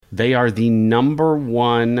They are the number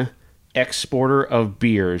one exporter of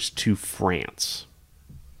beers to France.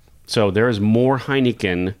 So there is more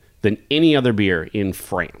Heineken than any other beer in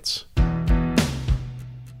France.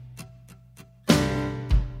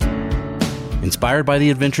 Inspired by the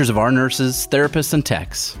adventures of our nurses, therapists, and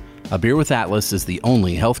techs, A Beer with Atlas is the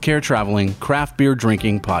only healthcare traveling, craft beer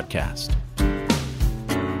drinking podcast.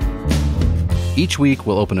 Each week,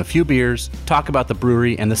 we'll open a few beers, talk about the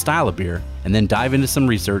brewery and the style of beer, and then dive into some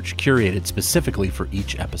research curated specifically for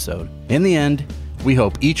each episode. In the end, we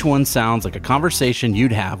hope each one sounds like a conversation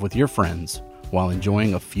you'd have with your friends while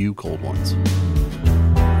enjoying a few cold ones.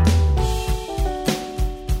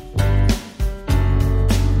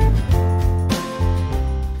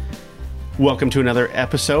 Welcome to another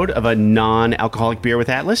episode of a non-alcoholic beer with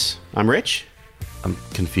Atlas. I'm Rich. I'm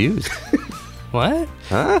confused. What?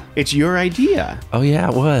 Huh? It's your idea. Oh, yeah,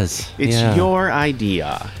 it was. It's your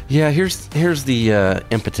idea. Yeah, here's the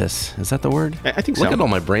impetus. Is that the word? I think so. Look at all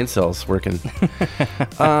my brain cells working.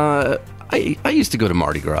 I used to go to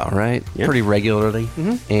Mardi Gras, right? Yeah. Pretty regularly.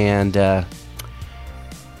 Mm-hmm. And I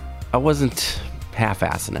wasn't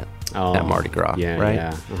half-assing it at Mardi Gras, right?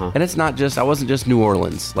 Yeah. Uh-huh. And it's not just, I wasn't just New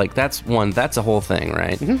Orleans. Like, that's a whole thing,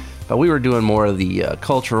 right? Mm-hmm. But we were doing more of the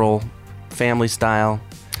cultural, family style.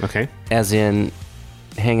 Okay. As in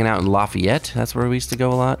hanging out in Lafayette. That's where we used to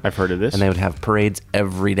go a lot. I've heard of this. And they would have parades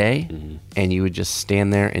every day, and you would just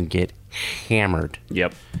stand there and get hammered.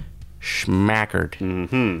 Yep. Schmackered.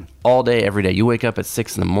 Mm-hmm. All day, every day. You wake up at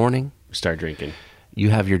 6 in the morning. Start drinking. You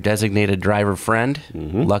have your designated driver friend.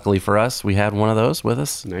 Mm-hmm. Luckily for us, we had one of those with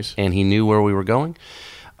us. Nice. And he knew where we were going.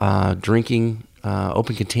 Drinking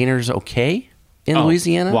open containers okay in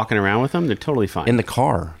Louisiana. Walking around with them, they're totally fine. In the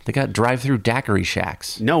car. They got drive-through daiquiri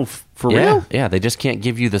shacks. No, for real? Yeah, they just can't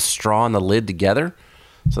give you the straw and the lid together.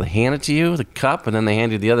 So they hand it to you, the cup, and then they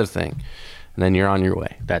hand you the other thing. And then you're on your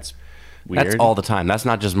way. That's weird. That's all the time. That's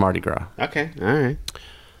not just Mardi Gras. Okay, all right.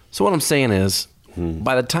 So what I'm saying is,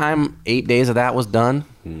 by the time 8 days of that was done,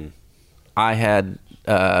 I had,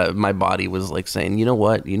 my body was like saying, you know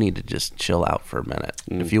what? You need to just chill out for a minute.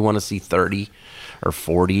 If you want to see 30 or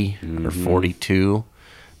 40 or 42,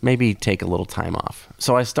 maybe take a little time off.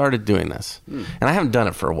 So I started doing this. And I haven't done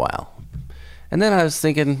it for a while. And then I was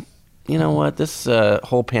thinking, you know what? This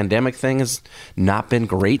whole pandemic thing has not been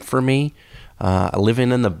great for me.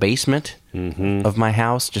 Living in the basement of my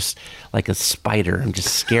house, just like a spider. I'm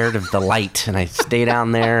just scared of the light, and I stay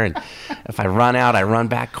down there. And if I run out, I run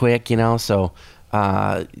back quick, you know. So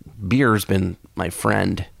beer's been my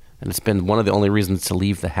friend, and it's been one of the only reasons to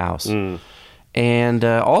leave the house. And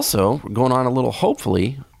also, we're going on a little,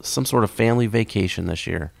 hopefully, some sort of family vacation this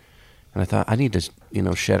year. And I thought, I need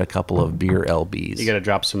to, shed a couple of beer lbs. You got to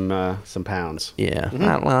drop some pounds. Yeah,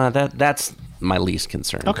 that's my least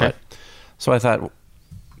concern. Okay. So I thought,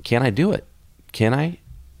 can I do it? Can I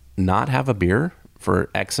not have a beer for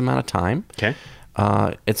X amount of time? Okay.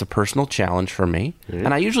 It's a personal challenge for me. Mm-hmm.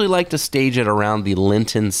 And I usually like to stage it around the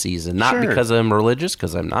Lenten season. Not because I'm religious,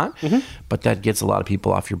 because I'm not. Mm-hmm. But that gets a lot of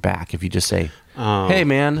people off your back. If you just say, hey,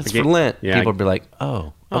 man, it's for Lent. Yeah, people would be like,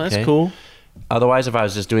 oh, okay. That's cool. Otherwise, if I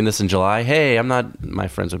was just doing this in July, hey, I'm not, my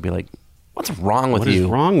friends would be like, what's wrong with you? What is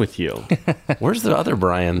wrong with you? Where's the other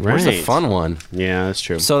Brian? Where's the fun one? Yeah, that's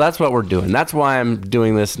true. So that's what we're doing. That's why I'm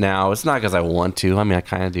doing this now. It's not because I want to. I mean, I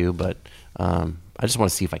kind of do, but I just want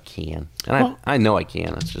to see if I can. And I know I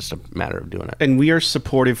can. It's just a matter of doing it. And we are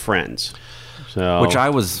supportive friends. So, which I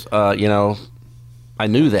was, I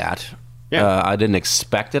knew that. Yeah. I didn't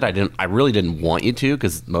expect it. I really didn't want you to,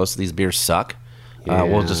 because most of these beers suck. Yeah.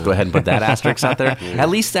 We'll just go ahead and put that asterisk out there. At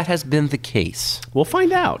least that has been the case. We'll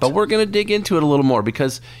find out. But we're going to dig into it a little more,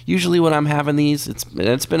 because usually when I'm having these, it's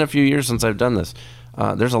been a few years since I've done this.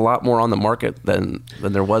 There's a lot more on the market than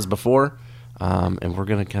there was before, and we're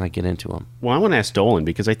going to kind of get into them. Well, I want to ask Dolan,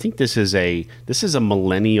 because I think this is a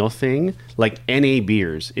millennial thing. Like NA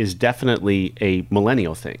beers is definitely a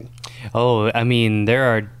millennial thing. Oh, I mean,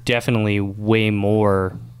 there are definitely way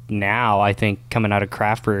more now, I think, coming out of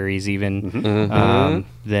craft breweries even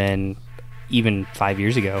than even 5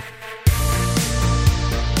 years ago.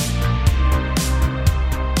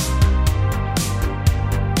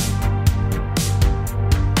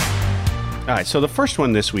 All right, so the first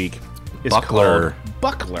one this week is called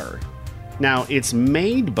Buckler. Now, it's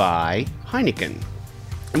made by Heineken,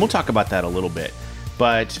 and we'll talk about that a little bit.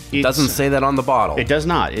 But it doesn't say that on the bottle. It does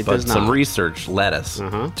not. But some research led us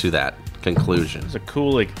to that conclusion. There's a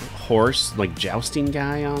cool horse jousting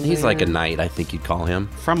guy on there. He's like a knight, I think you'd call him.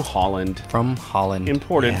 From Holland.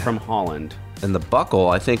 Imported from Holland. And the buckle,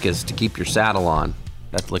 I think, is to keep your saddle on.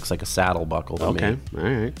 That looks like a saddle buckle to me. Okay, all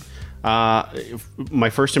right.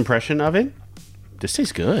 My first impression of it, This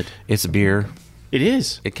tastes good. It's beer. It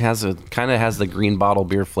is. It has kind of has the green bottle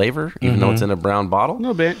beer flavor, even though it's in a brown bottle. A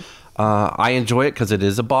little bit. I enjoy it because it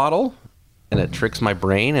is a bottle, and it tricks my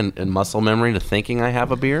brain and muscle memory to thinking I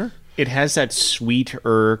have a beer. It has that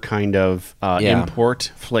sweeter kind of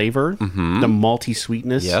import flavor, the malty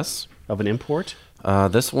sweetness of an import.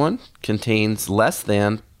 This one contains less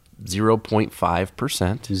than 0.5%.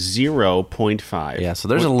 0.5. Yeah, so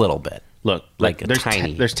there's a little bit. Look, like there's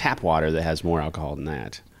tiny. There's tap water that has more alcohol than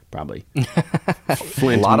that, probably. A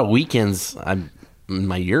Flint, lot of weekends,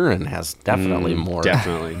 my urine has definitely more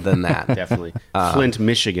than that. Definitely. Flint,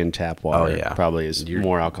 Michigan tap water probably is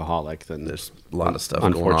more alcoholic than There's a lot of stuff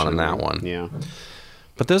going on in that one. Yeah.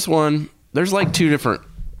 But this one, there's like two different.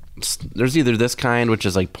 There's either this kind, which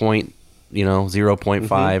is like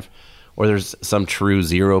 0.5, or there's some true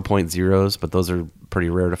 0.0s, but those are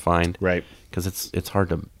pretty rare to find. Right. Because it's hard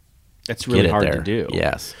to. It's really hard there. to do.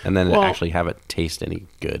 Yes, and then actually have it taste any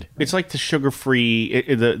good. It's like the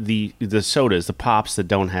sugar-free, the sodas, the pops that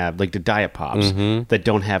don't have, like the diet pops that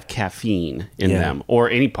don't have caffeine in them, or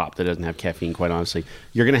any pop that doesn't have caffeine. Quite honestly,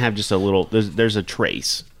 you're going to have just a little. There's a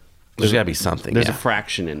trace. There's got to be something. There's a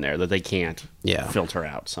fraction in there that they can't filter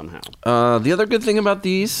out somehow. The other good thing about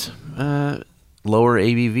these, lower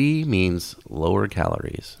ABV means lower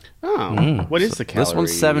calories. Oh, what is the calorie? This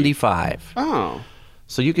one's 75. Oh.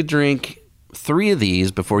 So you could drink 3 of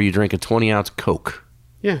these before you drink a 20-ounce Coke.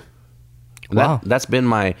 Yeah. That's been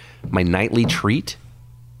my nightly treat.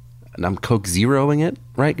 And I'm Coke Zeroing it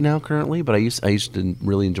right now currently, but I used to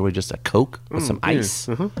really enjoy just a Coke with some ice.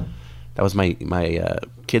 That was my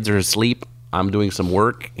kids are asleep. I'm doing some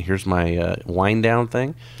work. Here's my wind down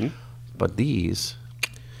thing. But these,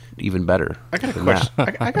 even better. I got a question.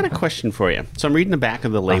 I got a question for you. So I'm reading the back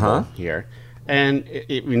of the label here. And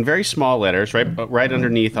in very small letters, right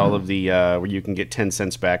underneath all of the where you can get 10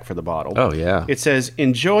 cents back for the bottle. Oh, yeah. It says,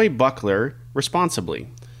 enjoy Buckler responsibly.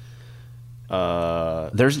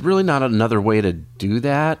 There's really not another way to do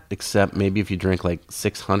that, except maybe if you drink like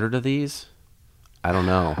 600 of these. I don't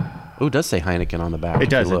know. Oh, it does say Heineken on the back.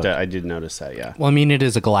 It does. I did notice that, yeah. Well, I mean, it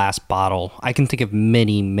is a glass bottle. I can think of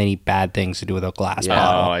many, many bad things to do with a glass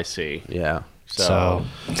bottle. Oh, I see. Yeah. So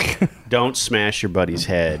don't smash your buddy's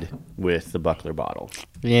head with the Buckler bottle.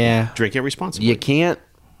 Yeah. Drink it responsibly. You can't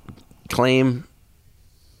claim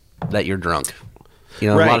that you're drunk. A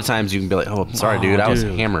lot of times you can be like, "Oh, sorry, dude, I was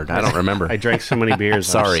hammered. I don't remember. I drank so many beers.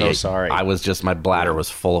 Sorry, I'm so sorry. My bladder was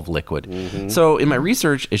full of liquid." So in my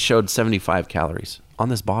research, it showed 75 calories. On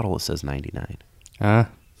this bottle, it says 99. I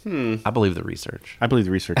believe the research. I believe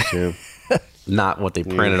the research too. Not what they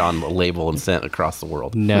printed on the label and sent across the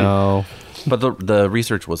world. No. But the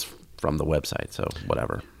research was from the website, so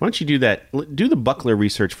whatever. Why don't you do that? Do the Buckler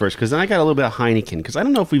research first, because then I got a little bit of Heineken, because I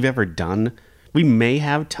don't know if we've ever done. We may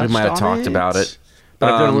have touched on it. We might have talked about it.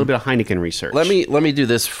 But I've done a little bit of Heineken research. Let me do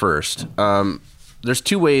this first. There's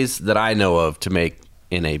 2 ways that I know of to make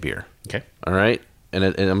NA beer. Okay. All right? And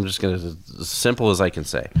I'm just going to, as simple as I can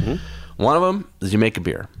say. One of them is you make a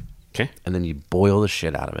beer. Okay. And then you boil the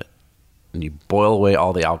shit out of it. And you boil away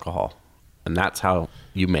all the alcohol. And that's how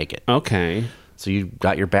you make it. Okay. So you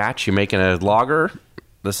got your batch. You're making a lager.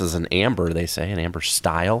 This is an amber, they say, an amber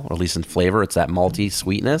style, or at least in flavor. It's that malty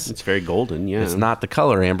sweetness. It's very golden, yeah. It's not the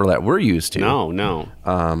color amber that we're used to.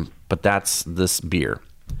 No. But that's this beer.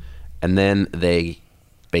 And then they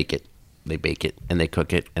bake it. They bake it, and they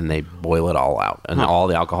cook it, and they boil it all out. And all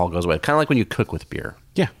the alcohol goes away. Kind of like when you cook with beer.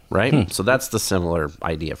 Yeah. Right? So that's the similar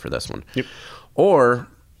idea for this one. Yep. Or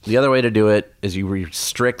the other way to do it is you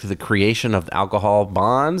restrict the creation of the alcohol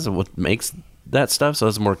bonds, what makes that stuff. So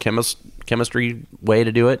it's a more chemistry way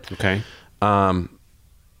to do it. Okay.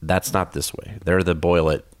 That's not this way. They're the boil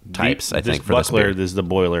it types, I think, for this beer. This is the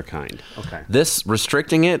boiler kind. Okay. This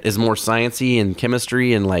restricting it is more sciencey and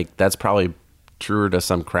chemistry, and like that's probably truer to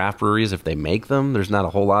some craft breweries if they make them. There's not a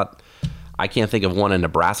whole lot. I can't think of one in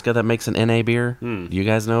Nebraska that makes an NA beer. Do you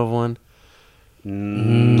guys know of one?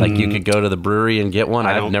 Like you could go to the brewery and get one.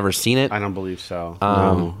 I've never seen it. I don't believe so.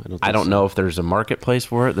 No, I don't know if there's a marketplace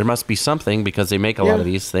for it. There must be something because they make a lot of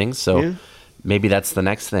these things. So maybe that's the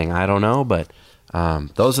next thing. I don't know, but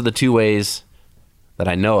those are the 2 ways that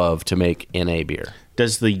I know of to make NA beer.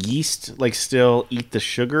 Does the yeast still eat the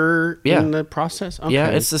sugar in the process? Okay. Yeah,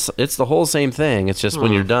 it's the whole same thing. It's just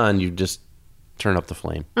when you're done, you just turn up the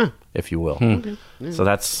flame, if you will. Okay. Yeah. So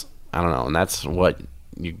that's, I don't know, and that's what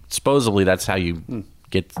supposedly that's how you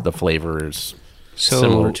get the flavors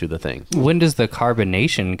similar to the thing. When does the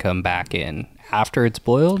carbonation come back in? After it's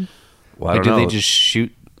boiled? Well, I don't know. Do they just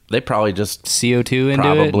shoot They probably just CO2 into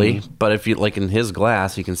probably, it? but if you like in his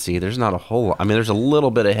glass, you can see there's not a whole lot. I mean, there's a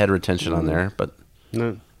little bit of head retention on there, but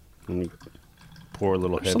No. Let me pour a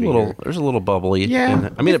little There's heavy. there's a little bubbly. Yeah. in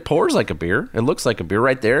it. I mean, it pours like a beer. It looks like a beer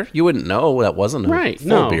right there. You wouldn't know that wasn't a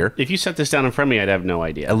full beer. If you set this down in front of me, I'd have no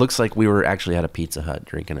idea. It looks like we were actually at a Pizza Hut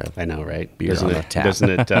drinking a I know, right? beer on a tap. Doesn't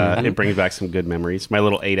it? It brings back some good memories. My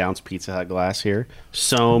little 8-ounce Pizza Hut glass here.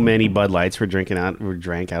 So many Bud Lights were drank out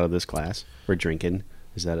of this glass. We're drinking.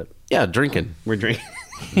 Is that it? Yeah, drinking. We're drinking.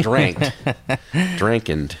 Dranked.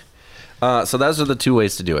 Drankened. So those are the two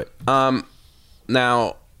ways to do it.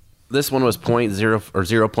 Now, this one was 0.0 or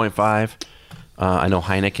 0.5. I know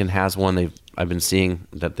Heineken has one. I've been seeing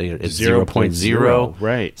that it's 0.0.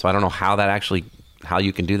 Right. So I don't know how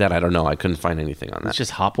you can do that. I don't know. I couldn't find anything on that. It's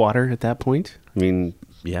just hop water at that point. I mean,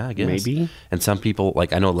 yeah, I guess. maybe. And some people,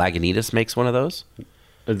 like I know Lagunitas makes one of those.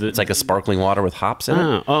 It's like a sparkling water with hops in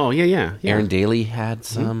it. Oh, yeah. Aaron Daly had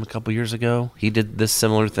some a couple years ago. He did this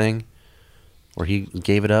similar thing where he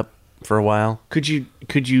gave it up for a while. Could you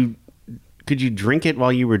drink it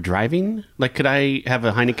while you were driving? Like, could I have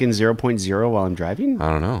a Heineken 0.0 while I'm driving? I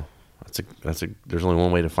don't know. There's only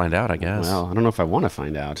one way to find out, I guess. Well, I don't know if I want to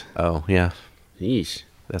find out. Oh, yeah. Yeesh.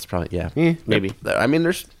 That's probably, yeah. Maybe. I mean,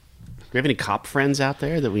 Do we have any cop friends out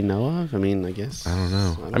there that we know of? I mean, I guess. I don't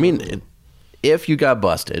know. If you got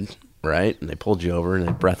busted, right, and they pulled you over and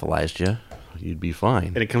they breathalyzed you, you'd be fine.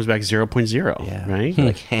 And it comes back 0.0, Yeah. right?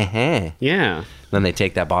 Like, heh. Yeah. Then they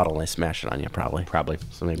take that bottle and they smash it on you, probably. Probably.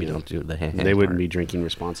 So maybe don't do the heh. They wouldn't be drinking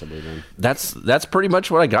responsibly then. That's pretty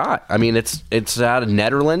much what I got. I mean, it's out of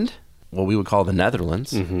Netherlands, what we would call the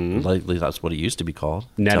Netherlands. Mm-hmm. At least that's what it used to be called.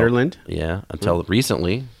 Netherlands? Until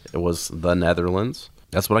recently, it was the Netherlands.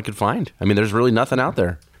 That's what I could find. I mean, there's really nothing out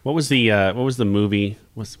there. What was the movie?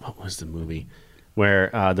 What was the movie where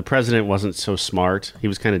the president wasn't so smart? He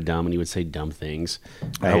was kind of dumb, and he would say dumb things.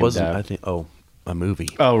 That wasn't. I think. Oh, a movie.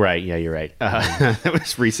 Oh, right. Yeah, you're right. That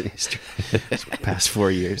was recent history. Past 4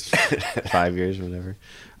 years, 5 years, or whatever.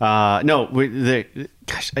 No,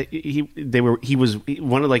 he was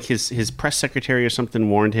one of like his press secretary or something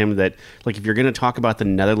warned him that like if you're going to talk about the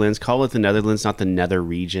Netherlands, call it the Netherlands, not the Nether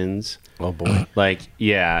regions. Oh boy. Like,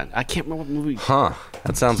 yeah, I can't remember what movie. Huh.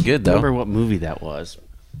 That sounds good though. Remember what movie that was?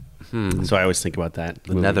 So I always think about that.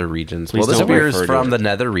 The Nether regions. Please Well, this don't beer refer is to from it. the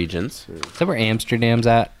Nether regions. Is that where Amsterdam's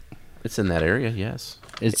at? It's in that area. Yes.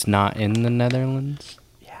 It's not in the Netherlands?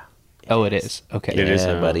 Yeah. Oh, it is. Okay. It is,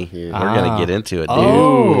 Yeah, buddy. yeah. We're gonna get into it, dude.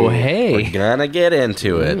 Oh, hey. We're gonna get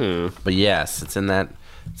into it. But yes, it's in that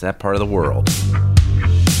part of the world.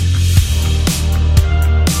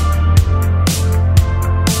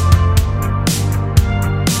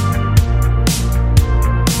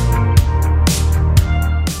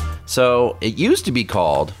 So it used to be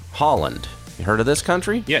called Holland. You heard of this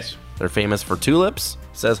country? Yes, They're famous for tulips.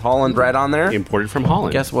 Says Holland right on there. imported from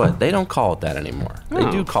Holland. Guess what? They don't call it that anymore. They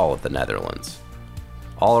do call it the Netherlands.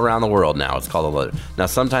 All around the world now, it's called the Netherlands. Now,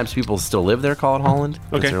 sometimes people still live there call it Holland.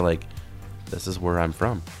 Because Okay. they're like, this is where I'm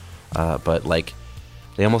from. But, like,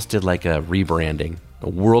 they almost did, like, a rebranding. A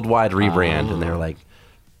worldwide rebrand. And they're like,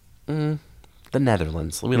 the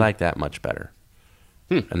Netherlands. We like that much better.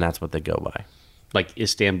 And that's what they go by. Like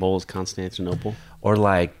Istanbul is Constantinople. Or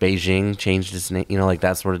like Beijing changed its name, like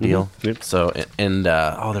that sort of deal. Yep. So, and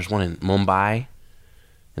there's one in Mumbai,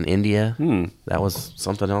 in India. That was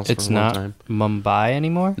something else It's for a long not time. Mumbai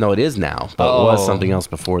anymore? No, it is now, but it was Oh. something else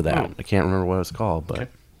before that. I can't remember what it was called, but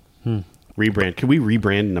Rebrand. Could we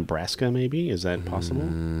rebrand Nebraska? Maybe is that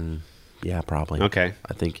possible? yeah, probably. Okay.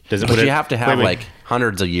 I think. Does it- but would you it- have to have wait. like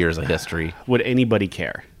hundreds of years of history. Would anybody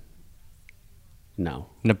care? No.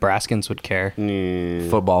 Nebraskans would care.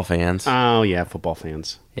 Football fans. Oh yeah, football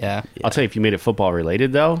fans. Yeah. I'll tell you, if you made it football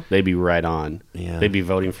related though, they'd be right on. Yeah. They'd be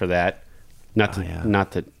voting for that. Not that. yeah.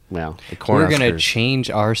 Not that. Well, The We're going to Cornhuskers. change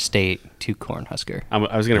our state to Cornhusker. I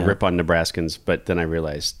was going to rip on Nebraskans, but then I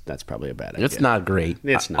realized that's probably a bad idea. It's not great.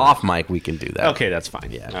 It's not. Off mic, we can do that. Okay, that's fine.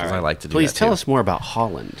 Yeah, All 'cause I like to do Please that, tell too. us more about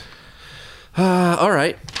Holland. All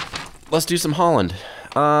right, let's do some Holland.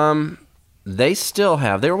 They still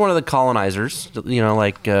have. They were one of the colonizers,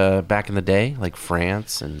 like back in the day, like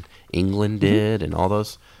France and England did, and all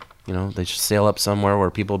those. They just sail up somewhere where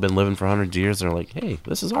people have been living for hundreds of years. They're like, hey,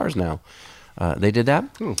 this is ours now. They did that,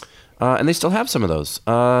 and they still have some of those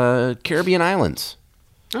Caribbean islands.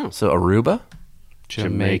 Oh. So Aruba,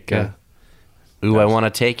 Jamaica. Ooh, I Want to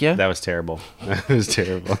Take You, That was terrible. That was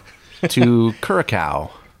terrible. to Curacao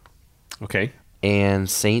Okay. and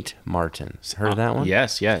Saint Martin. Heard of that one?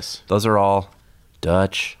 Yes. Yes. Those are all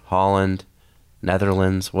Dutch, Holland,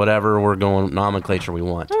 Netherlands, whatever we're going nomenclature we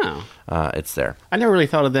want. Oh. It's there. I never really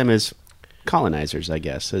thought of them as colonizers. I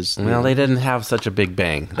guess Well, they didn't have such a big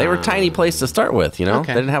bang. They were a tiny place to start with.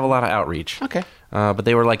 Okay. They didn't have a lot of outreach. Okay. But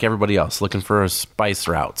they were like everybody else, looking for spice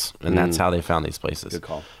routes, and that's how they found these places. Good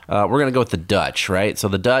call. We're going to go with the Dutch, right? So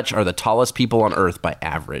the Dutch are the tallest people on Earth by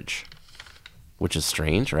average, which is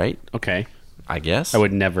strange, right? Okay. I guess. I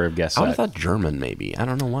would never have guessed I would that. have thought German, maybe. I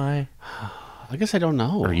don't know why. I guess I don't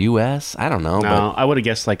know. Or U.S. I don't know. No, I would have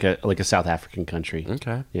guessed like a South African country. But,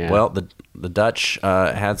 okay. Yeah. Well, the Dutch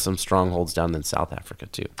had some strongholds down in South Africa,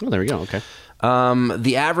 too. Oh, there we go. Okay.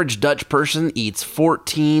 The average Dutch person eats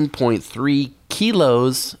 14.3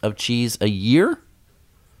 kilos of cheese a year.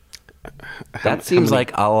 That seems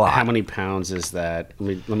like a lot. How many pounds is that?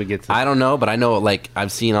 Let me get to I don't know, but I know, like,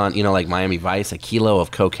 I've seen on, like Miami Vice, a kilo of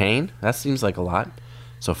cocaine. That seems like a lot.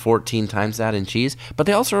 So 14 times that in cheese. But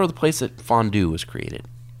they also are the place that fondue was created.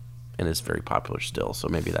 And it's very popular still, so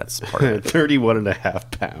maybe that's part of it. 31 and a half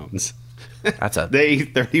pounds. They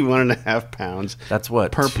eat 31 and a half pounds. That's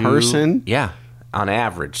what? Per person? Yeah, on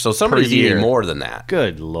average. So somebody's eating more than that.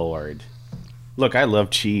 Good Lord. Look, I love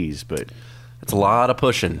cheese, but... It's a lot of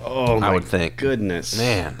pushing, I would think. Goodness.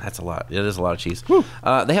 Man, that's a lot. It is a lot of cheese.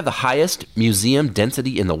 They have the highest museum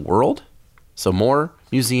density in the world. So more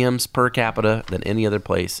museums per capita than any other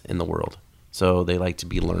place in the world. So they like to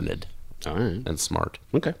be learned and smart.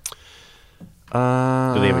 Okay.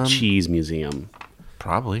 Do they have a cheese museum?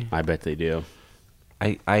 Probably. I bet they do.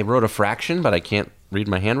 I wrote a fraction, but I can't read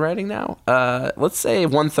my handwriting now. Let's say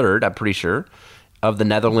 1/3, I'm pretty sure, of the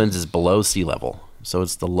Netherlands is below sea level. So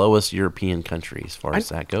it's the lowest European country as far as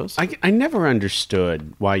that goes. I never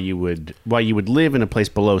understood why you would live in a place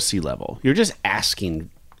below sea level. You're just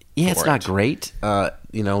asking. Yeah, it's not great.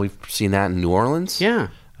 We've seen that in New Orleans. Yeah.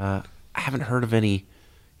 I haven't heard of any,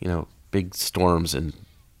 big storms in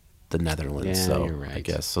the Netherlands. Yeah, so you're right. I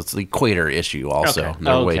guess so. It's the equator issue also. Okay.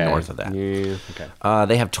 They're way north of that. Yeah. Okay.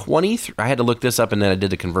 They have 20. I had to look this up and then I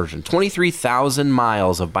did the conversion. 23,000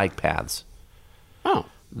 miles of bike paths. Oh.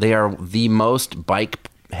 They are the most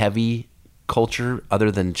bike-heavy culture other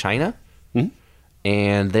than China,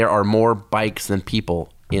 and there are more bikes than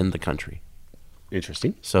people in the country.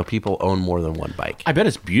 Interesting. So people own more than one bike. I bet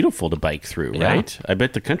it's beautiful to bike through, Yeah. right? I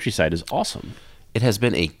bet the countryside is awesome. It has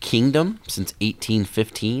been a kingdom since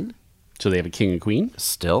 1815, So they have a king and queen?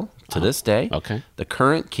 still to this day. Okay. The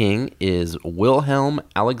current king is Wilhelm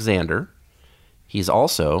Alexander. He has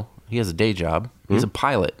a day job. He's a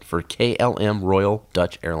pilot for KLM Royal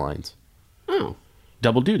Dutch Airlines. Oh.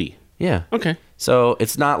 Double duty. Yeah. Okay. So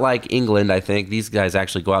it's not like England, I think. These guys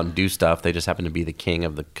actually go out and do stuff. They just happen to be the king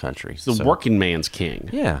of the country. It's the working man's king.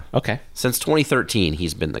 Yeah. Okay. Since 2013,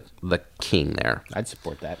 he's been the king there. I'd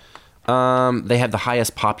support that. They have the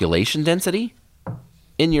highest population density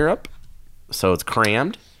in Europe. So it's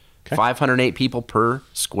crammed. Okay. 508 people per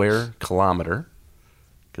square kilometer.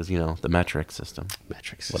 Because, the metric system.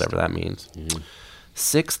 Whatever that means.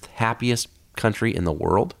 Sixth happiest country in the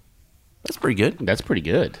world. That's pretty good. That's pretty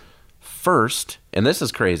good. First, and this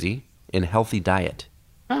is crazy, in healthy diet.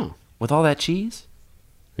 Oh. With all that cheese,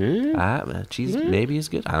 Yeah. cheese maybe is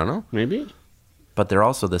good. I don't know. Maybe. But they're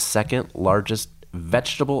also the second largest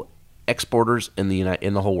vegetable exporters in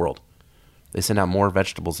the whole world. They send out more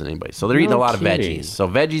vegetables than anybody. So they're eating a lot of veggies. So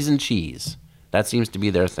veggies and cheese. That seems to be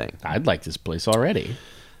their thing. I'd like this place already.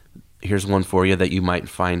 Here's one for you that you might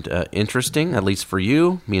find interesting, at least for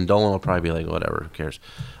you. Me and Dolan will probably be like, whatever, who cares?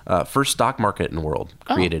 First stock market in the world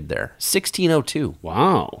created there. 1602.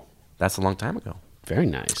 Wow. That's a long time ago. Very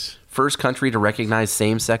nice. First country to recognize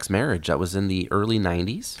same-sex marriage. That was in the early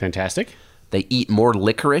 90s. Fantastic. They eat more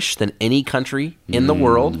licorice than any country in the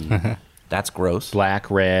world. That's gross. Black,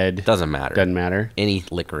 red. Doesn't matter. Doesn't matter. Any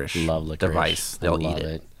licorice, Love licorice. device, they'll Love eat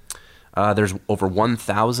it. There's over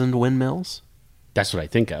 1,000 windmills. That's what I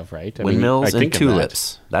think of, right? Windmills I and think of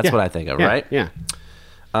tulips. that. That's what I think of, Yeah, right?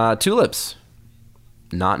 Yeah. Tulips,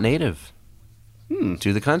 not native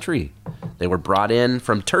to the country. They were brought in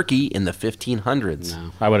from Turkey in the 1500s.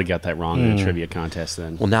 No, I would have got that wrong in a trivia contest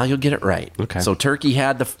then. Well, now you'll get it right. Okay. So Turkey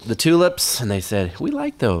had the tulips, and they said, we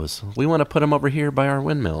like those. We want to put them over here by our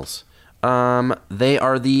windmills. They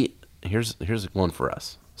are here's one for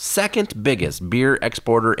us. Second biggest beer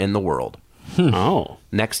exporter in the world. Oh.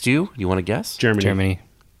 Next to you want to guess? Germany.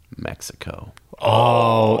 Mexico.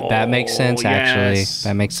 Oh, that makes sense, actually. yes.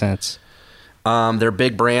 That makes sense. Their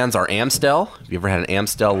big brands are Amstel. Have you ever had an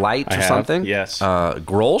Amstel Light I or have, something? yes.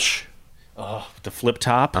 Grolsch. The flip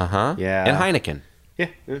top. Uh-huh. Yeah. And Heineken. Yeah.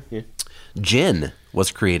 Gin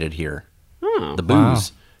was created here. Oh. The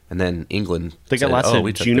booze. And then England They got said, lots we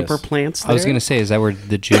of took juniper this." plants there? I was going to say, is that where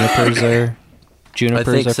the junipers are? I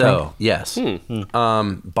think are so. from? Yes.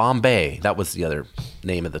 Bombay. That was the other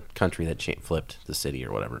name of the country that flipped the city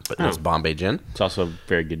or whatever. But it was Bombay gin. It's also a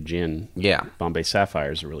very good gin. Yeah. Bombay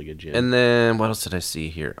Sapphire is a really good gin. And then what else did I see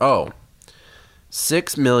here? Oh,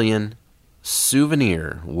 6 million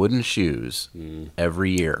souvenir wooden shoes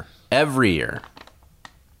every year. Every year.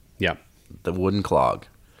 Yeah. The wooden clog.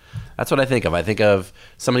 That's what I think of. I think of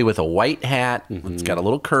somebody with a white hat. It's got a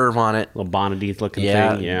little curve on it. Little Bonadie looking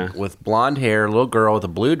thing. Yeah. With blonde hair, a little girl with a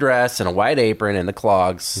blue dress and a white apron and the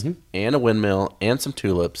clogs and a windmill and some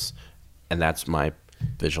tulips. And that's my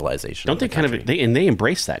visualization. Don't they kind of they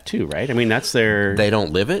embrace that too, right? I mean, that's their. They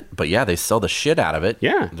don't live it, but yeah, they sell the shit out of it.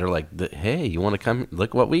 Yeah. They're like, hey, you want to come?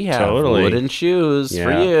 Look what we have. Totally. Wooden shoes for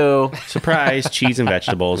Yeah. you. Surprise, cheese and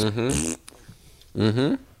vegetables.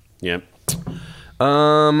 Yep.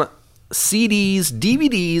 CDs,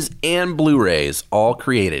 DVDs, and Blu-rays all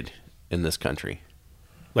created in this country.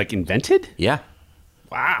 Like invented? Yeah.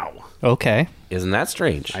 Wow. Okay. Isn't that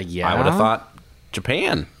strange? Yeah. I would have thought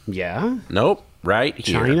Japan. Yeah. Nope. Right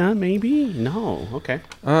here. China, maybe? No. Okay.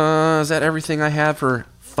 Is that everything I have for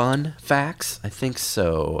fun facts? I think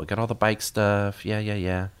so. I got all the bike stuff.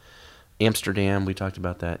 Yeah. Amsterdam, we talked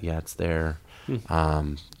about that. Yeah, it's there.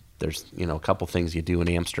 There's, a couple things you do in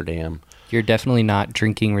Amsterdam. You're definitely not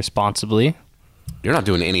drinking responsibly. You're not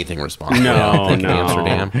doing anything responsible. No, in no.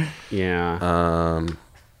 Amsterdam. Yeah.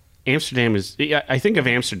 Amsterdam is. I think of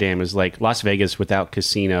Amsterdam as like Las Vegas without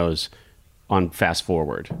casinos on fast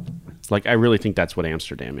forward. Like, I really think that's what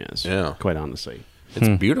Amsterdam is. Yeah. Quite honestly.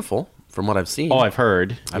 It's beautiful from what I've seen. Oh, I've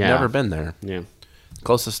heard. I've Yeah. never been there. Yeah.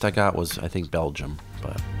 Closest I got was, I think, Belgium.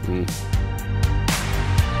 But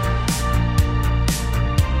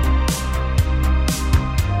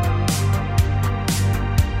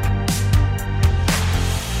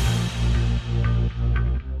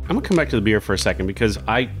I'm gonna come back to the beer for a second because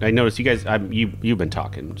I noticed you guys you've been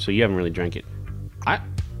talking, so you haven't really drank it.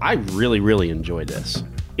 I really enjoy this.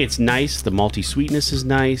 It's nice. The malty sweetness is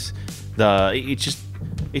nice. It's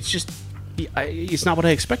not what I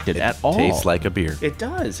expected at all. tastes like a beer. It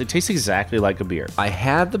does. It tastes exactly like a beer. I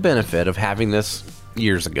had the benefit of having this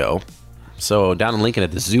years ago. So down in Lincoln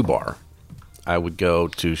at the Zoo Bar, I would go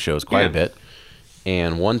to shows quite a bit.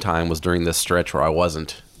 And one time was during this stretch where I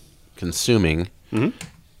wasn't consuming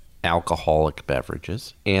alcoholic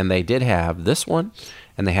beverages. And they did have this one,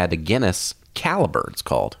 and they had the Guinness Caliber, it's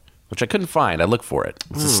called, which I couldn't find. I looked for it.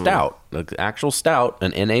 It's a stout, an actual stout,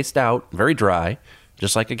 an NA stout, very dry,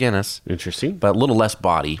 just like a Guinness. Interesting. But a little less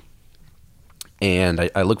body.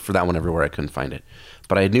 And I looked for that one everywhere. I couldn't find it.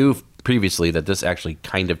 But I knew previously that this actually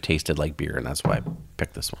kind of tasted like beer, and that's why I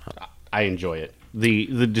picked this one up. I enjoy it.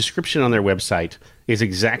 The description on their website is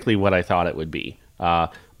exactly what I thought it would be.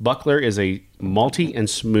 Buckler is a malty and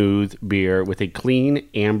smooth beer with a clean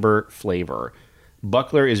amber flavor.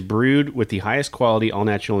 Buckler is brewed with the highest quality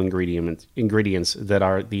all-natural ingredients that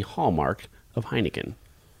are the hallmark of Heineken.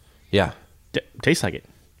 Yeah. Tastes like it.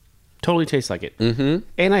 Totally tastes like it. Mm-hmm.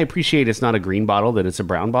 And I appreciate it's not a green bottle, that it's a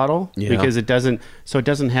brown bottle. Yeah. Because it doesn't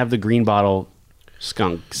have the green bottle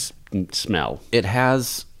skunk smell. It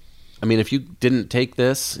has... I mean, if you didn't take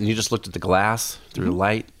this and you just looked at the glass through the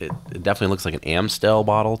light, it definitely looks like an Amstel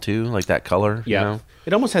bottle, too, like that color. Yeah. You know?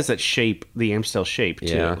 It almost has that shape, the Amstel shape, too.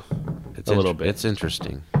 Yeah. It's a little bit. It's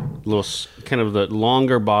interesting. Kind of the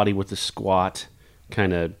longer body with the squat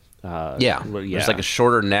kind of... Yeah. There's like a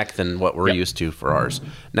shorter neck than what we're used to for ours.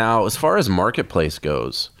 Now, as far as marketplace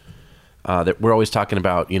goes, that we're always talking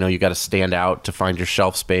about, you got to stand out to find your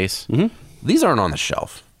shelf space. Mm-hmm. These aren't on the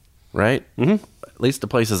shelf, right? Mm-hmm. At least the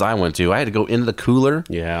places I went to, I had to go into the cooler,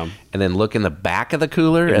 and then look in the back of the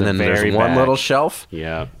cooler, and then there's one little shelf.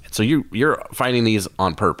 Yeah. So you're finding these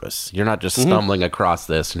on purpose. You're not just stumbling across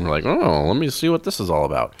this and you're like, oh, let me see what this is all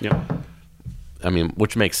about. Yep. I mean,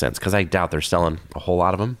 which makes sense because I doubt they're selling a whole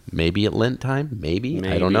lot of them. Maybe at Lent time, maybe.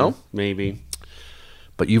 I don't know. Maybe.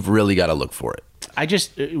 But you've really got to look for it.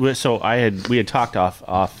 We had talked off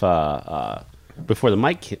before the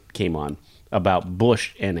mic came on about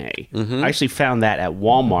Busch NA. I actually found that at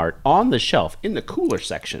Walmart on the shelf in the cooler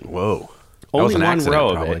section. Whoa. Only one row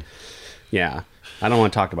of it. Yeah. I don't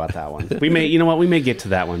want to talk about that one. We may get to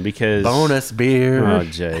that one because bonus beer. Oh,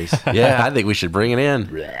 jeez. Yeah, I think we should bring it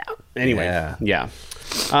in. Anyway, yeah.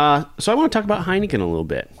 So I want to talk about Heineken a little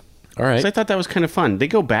bit. All right. So I thought that was kind of fun. They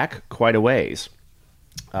go back quite a ways.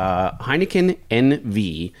 Heineken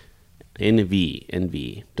NV.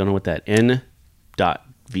 Don't know what that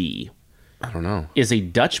N.V. I don't know. Is a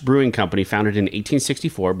Dutch brewing company founded in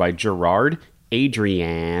 1864 by Gerard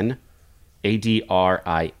Adriaan,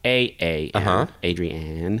 Adriaan,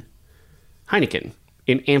 Adriaan Heineken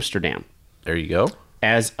in Amsterdam. There you go.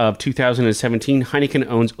 As of 2017, Heineken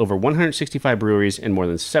owns over 165 breweries in more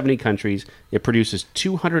than 70 countries. It produces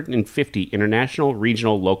 250 international,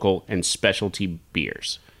 regional, local, and specialty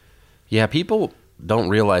beers. Yeah, people don't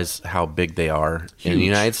realize how big they are in the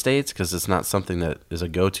United States because it's not something that is a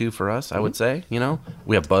go-to for us, I would say. You know,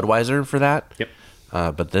 we have Budweiser for that. Yep.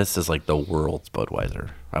 But this is like the world's Budweiser,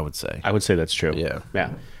 I would say. I would say that's true. Yeah.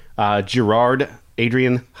 Yeah. Gerard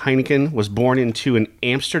Adrian Heineken was born into an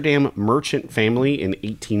Amsterdam merchant family in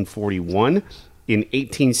 1841. In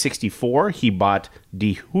 1864, he bought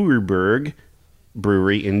De Hooiberg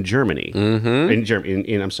Brewery in Germany. In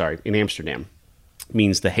Amsterdam.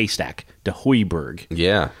 Means the haystack. De Hooiberg.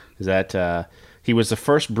 Yeah. Is that he was the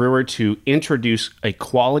first brewer to introduce a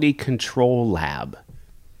quality control lab.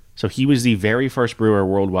 So he was the very first brewer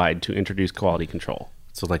worldwide to introduce quality control.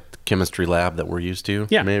 So like the chemistry lab that we're used to?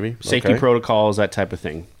 Yeah. Maybe? Safety protocols, that type of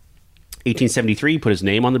thing. 1873, he put his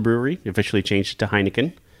name on the brewery, officially changed it to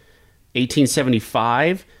Heineken.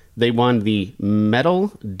 1875, they won the Medal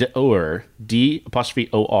d'Or,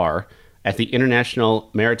 D''OR, at the International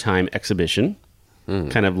Maritime Exhibition.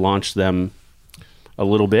 Kind of launched them a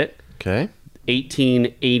little bit. Okay.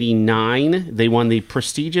 1889, they won the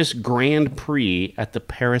prestigious Grand Prix at the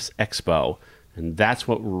Paris Expo, and that's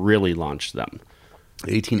what really launched them.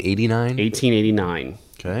 1889? 1889.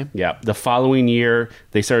 Okay. Yeah. The following year,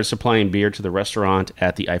 they started supplying beer to the restaurant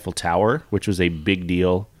at the Eiffel Tower, which was a big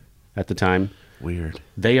deal at the time. Weird.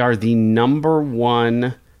 They are the number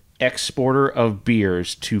one exporter of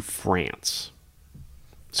beers to France.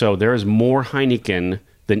 So there is more Heineken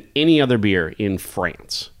than any other beer in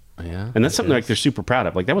France. Yeah. And that's something like they're super proud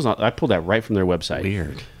of. Like that was I pulled that right from their website.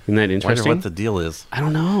 Weird. Isn't that I wonder interesting? what the deal is. I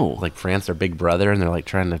don't know. Like France, their big brother, and they're like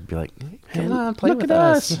trying to be like, hey, come on, play look with at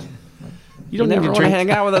us. us. You You don't never need to want to drink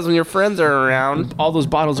hang out with us when your friends are around. all those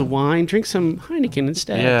bottles of wine. Drink some Heineken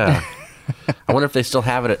instead. Yeah. I wonder if they still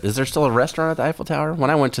have it. Is there still a restaurant at the Eiffel Tower? When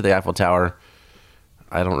I went to the Eiffel Tower,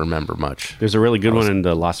 I don't remember much. There's a really good one in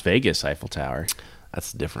the Las Vegas Eiffel Tower.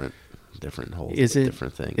 That's different whole Is it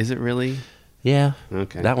different thing. Is it really? Yeah.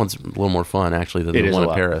 Okay. That one's a little more fun actually than It the is one a in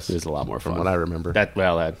lot. Paris. It is a lot more fun from what I remember.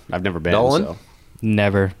 I've never been. Nolan? So.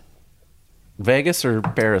 Never. Vegas or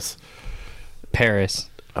Paris? Paris.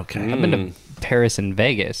 Okay. I've been to Paris and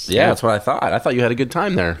Vegas. Yeah, that's what I thought. I thought you had a good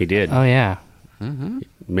time there. He did. Oh yeah.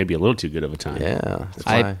 Maybe a little too good of a time. Yeah. That's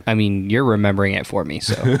why. I mean, you're remembering it for me,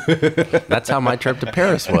 so That's how my trip to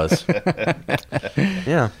Paris was.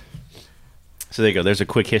 Yeah. So there you go. There's a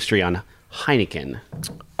quick history on Heineken.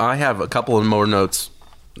 I have a couple of more notes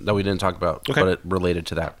that we didn't talk about, Okay. but it related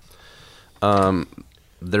to that.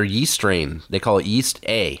 Their yeast strain, they call it Yeast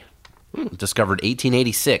A, discovered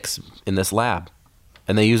 1886 in this lab,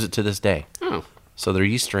 and they use it to this day. Oh, So their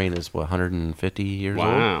yeast strain is, 150 years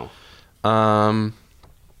wow. old?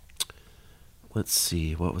 Let's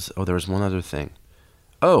see. There was one other thing.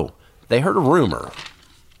 Oh, they heard a rumor.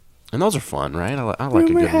 And those are fun, right? I like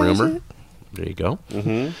a good rumor. There you go.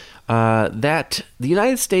 Mm-hmm. That the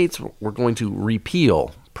United States were going to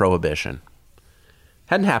repeal prohibition.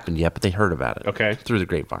 Hadn't happened yet, but they heard about it. Okay. Through the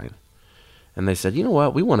grapevine. And they said, you know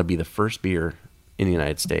what? We want to be the first beer in the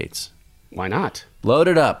United States. Why not? Load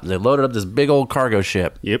it up. They loaded up this big old cargo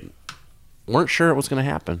ship. Yep. Weren't sure it was going to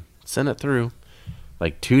happen. Sent it through.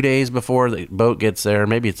 Like 2 days before the boat gets there.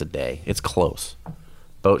 Maybe it's a day. It's close.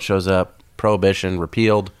 Boat shows up. Prohibition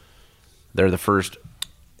repealed. They're the first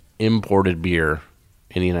imported beer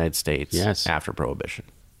in the United States. Yes. After Prohibition.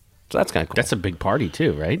 So that's kind of cool. That's a big party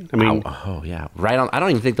too, right? I mean, oh yeah. Right on. I don't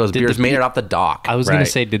even think those Did beers the made beer- it off the dock. I was Right. gonna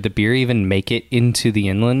say, did the beer even make it into the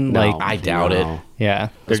inland? No. Like, I doubt it. yeah,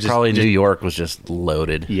 There's just- probably New York was just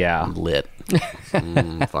loaded. Yeah. Lit.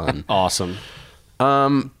 Fun. awesome.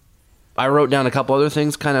 I wrote down a couple other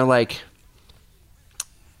things, kind of like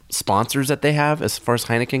sponsors that they have as far as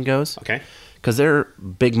Heineken goes. Okay. Because they're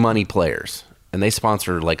big money players. And they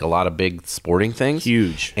sponsor like a lot of big sporting things.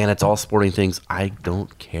 Huge. And it's all sporting things I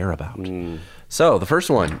don't care about. So the first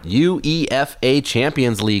one, UEFA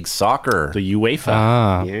Champions League Soccer. The UEFA.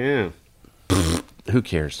 Ah. Yeah. Who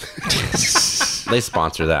cares? They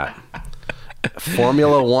sponsor that.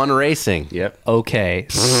 Formula One Racing. Yep. okay.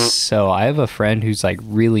 So I have a friend who's like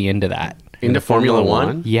really into that. Into Formula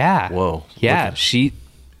One? Yeah. Whoa. Yeah. Look at- She.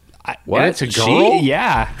 What? It's a girl?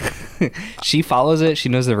 Yeah. She follows it. She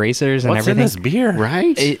knows the racers and What's in everything. this beer?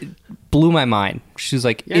 Right? It blew my mind. She was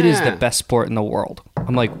like, "It is the Yeah. best sport in the world."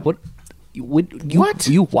 I'm like, "What? Would you What?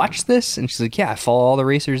 you watch this?" And she's like, "Yeah, I follow all the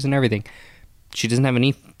racers and everything." She doesn't have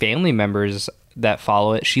any family members that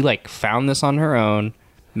follow it. She like found this on her own,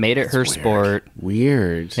 Made it her sport.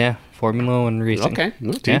 Weird. Yeah, Formula One racing. Okay,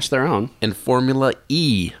 well, to each their own. And Formula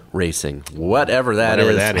E racing, whatever that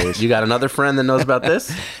is. You got another friend that knows about this?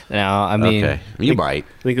 No, I mean, Okay, you might.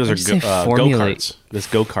 I think those What'd you say, are Formula- go-karts. This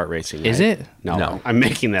go-kart racing. Is right? it? No, I'm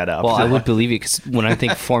making that up. Well, I would believe it because when I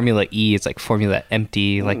think Formula E, it's like Formula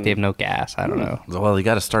empty, like they have no gas. I don't know. Well, you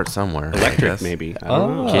got to start somewhere. I Electric, guess. maybe. I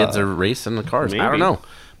don't know. Kids are racing the cars. I Maybe. don't know.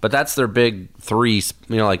 But that's their big three,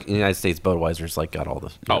 like in the United States, Budweiser's like got all the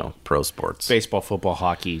you know, pro sports. Baseball, football,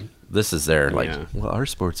 hockey. This is their like, Yeah. well, our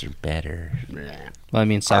sports are better. Well, I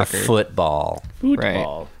mean, Our soccer. football.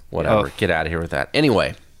 Football. Whatever. Oh. Get out of here with that.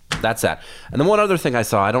 Anyway, that's that. And then one other thing I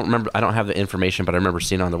saw, I don't have the information, but I remember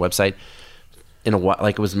seeing it on the website in a while,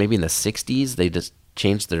 like it was maybe in the 60s, they just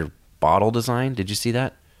changed their bottle design. Did you see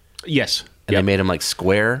that? Yes. And they made them like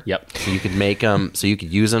square. Yep. So you could make them, so you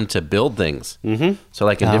could use them to build things. Mm-hmm. So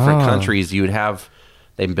like in different countries, you would have,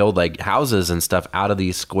 they build like houses and stuff out of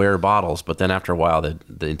these square bottles. But then after a while,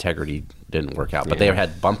 the integrity didn't work out. But they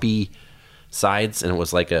had bumpy sides, and it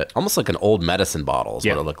was like almost like an old medicine bottle is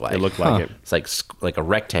what it looked like. It looked like it. It's like a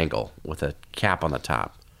rectangle with a cap on the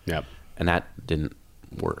top. Yep. And that didn't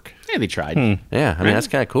work. Yeah, they tried. Yeah, I mean Right. that's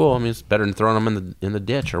kind of cool. I mean it's better than throwing them in the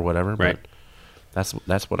ditch or whatever. Right. But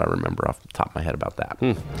that's what I remember off the top of my head about that.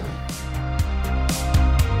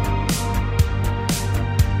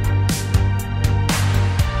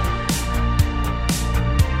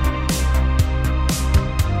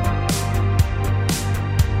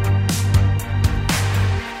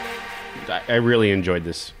 I really enjoyed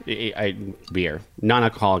this beer,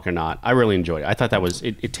 non-alcoholic or not. I really enjoyed it. I thought that was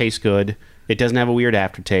it tastes good. It doesn't have a weird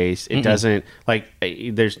aftertaste. It doesn't like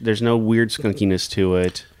there's no weird skunkiness to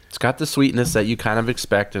it. It's got the sweetness that you kind of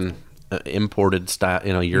expect in imported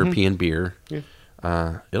style, European beer.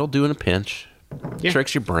 Yeah. It'll do in a pinch. Yeah.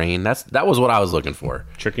 Tricks your brain. That was what I was looking for.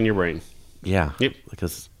 Tricking your brain. Yeah. Yep.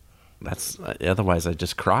 Because that's otherwise I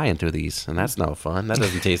just cry into these, and that's no fun. That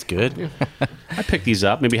doesn't taste good. I picked these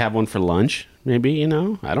up. Maybe have one for lunch. Maybe I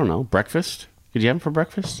don't know, breakfast. Did you have them for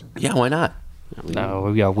breakfast? Yeah, why not? No,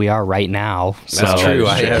 we are right now. So. That's true.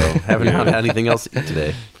 I true. haven't had anything else to eat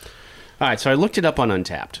today. All right, so I looked it up on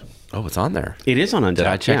Untapped. Oh, it's on there. It is on Untapped. Did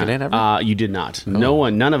I check it in ever? You did not.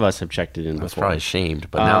 None of us have checked it in I was before. probably ashamed,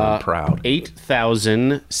 but now I'm proud.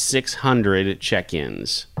 8,600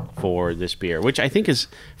 check-ins for this beer, which I think is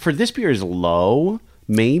low.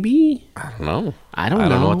 Maybe I don't know. I don't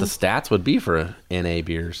know know. what the stats would be for NA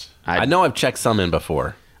beers. I I know I've checked some in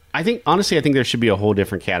before. I think honestly, I think there should be a whole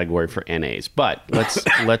different category for NAs. But let's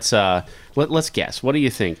guess. What do you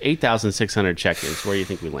think? 8,600 check-ins. Where do you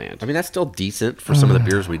think we land? I mean, that's still decent for some of the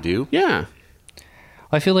beers we do. Yeah.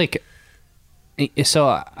 I feel like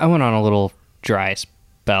so I went on a little dry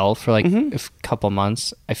spell for like a couple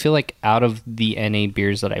months. I feel like out of the NA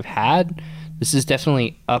beers that I've had, this is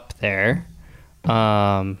definitely up there.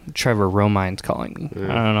 Trevor Romine's calling me. I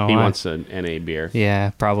don't know. He why. wants an NA beer. Yeah,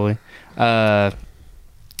 probably.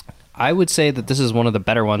 I would say that this is one of the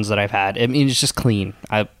better ones that I've had. I mean, it's just clean.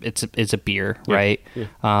 It's a beer, right?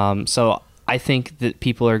 Yeah. So I think that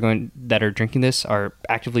people that are drinking this are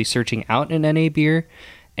actively searching out an NA beer,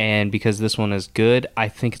 and because this one is good, I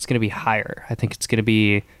think it's going to be higher. I think it's going to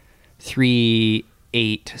be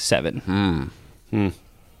 3.87.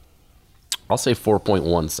 I'll say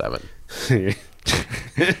 4.17.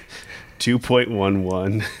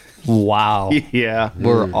 2.11. Wow, Yeah.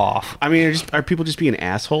 we're off. I mean, are people just being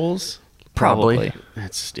assholes? Probably.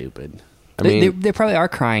 That's stupid. I mean, They probably are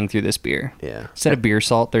crying through this beer. Yeah. Instead of beer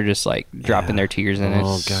salt, they're just like dropping their tears in it.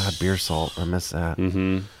 oh god, beer salt. I miss that.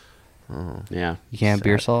 Yeah. You can't have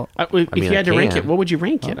beer salt? If mean, you had to rank can. it, what would you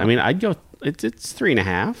rank it? I mean, I'd go. It's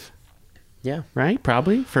 3.5. Yeah. Right?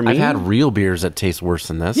 Probably for me. I've had real beers that taste worse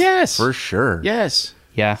than this. Yes. For sure. Yes.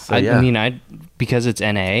 Yeah, yeah. I mean, because it's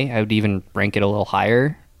NA, I would even rank it a little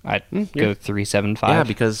higher. I'd go 3.75. Yeah,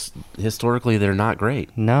 because historically they're not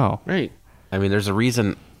great. no, Right. I mean, there's a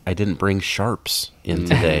reason I didn't bring Sharps in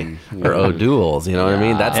today or O'Douls. You know what I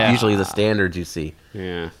mean? That's Yeah. usually the standards you see.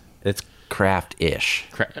 Yeah. It's craft-ish.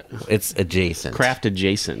 It's adjacent. Craft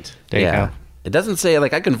adjacent. there you yeah. go. It doesn't say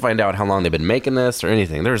like I couldn't find out how long they've been making this or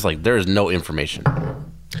anything. There's no information.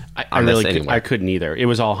 I On this really anyway. I couldn't either. It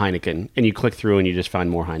was all Heineken, and you click through and you just find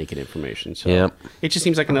more Heineken information. So Yep. it just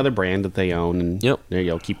seems like another brand that they own, and Yep. there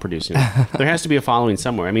you go, keep producing it. There has to be a following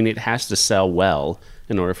somewhere. I mean, it has to sell well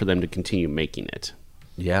in order for them to continue making it.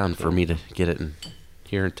 Yeah, and for me to get it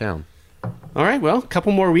here in town. All right, well, a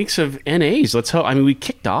couple more weeks of NAs. Let's hope. I mean, we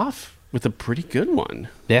kicked off with a pretty good one.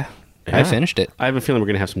 Yeah, I finished it. I have a feeling we're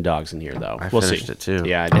going to have some dogs in here, though. I We'll finished see. it, too.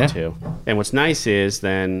 Yeah, I did Yeah. too. And what's nice is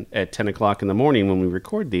then at 10 o'clock in the morning when we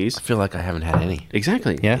record these, I feel like I haven't had any.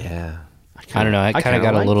 exactly. Yeah. Yeah. I don't know. I kind of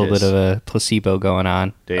got a little bit of a placebo going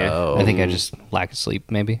on. Do you? I think I just lack of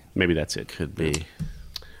sleep, maybe. Maybe that's it. Could be.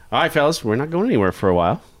 All right, fellas, we're not going anywhere for a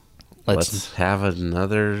while. Let's have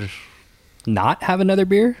another... Not have another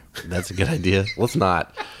beer? That's a good idea. Let's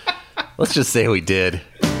not. Let's just say we did.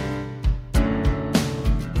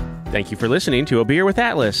 Thank you for listening to A Beer with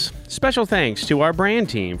Atlas. Special thanks to our brand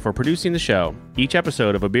team for producing the show. Each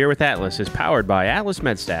episode of A Beer with Atlas is powered by Atlas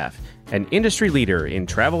MedStaff, an industry leader in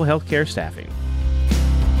travel healthcare staffing.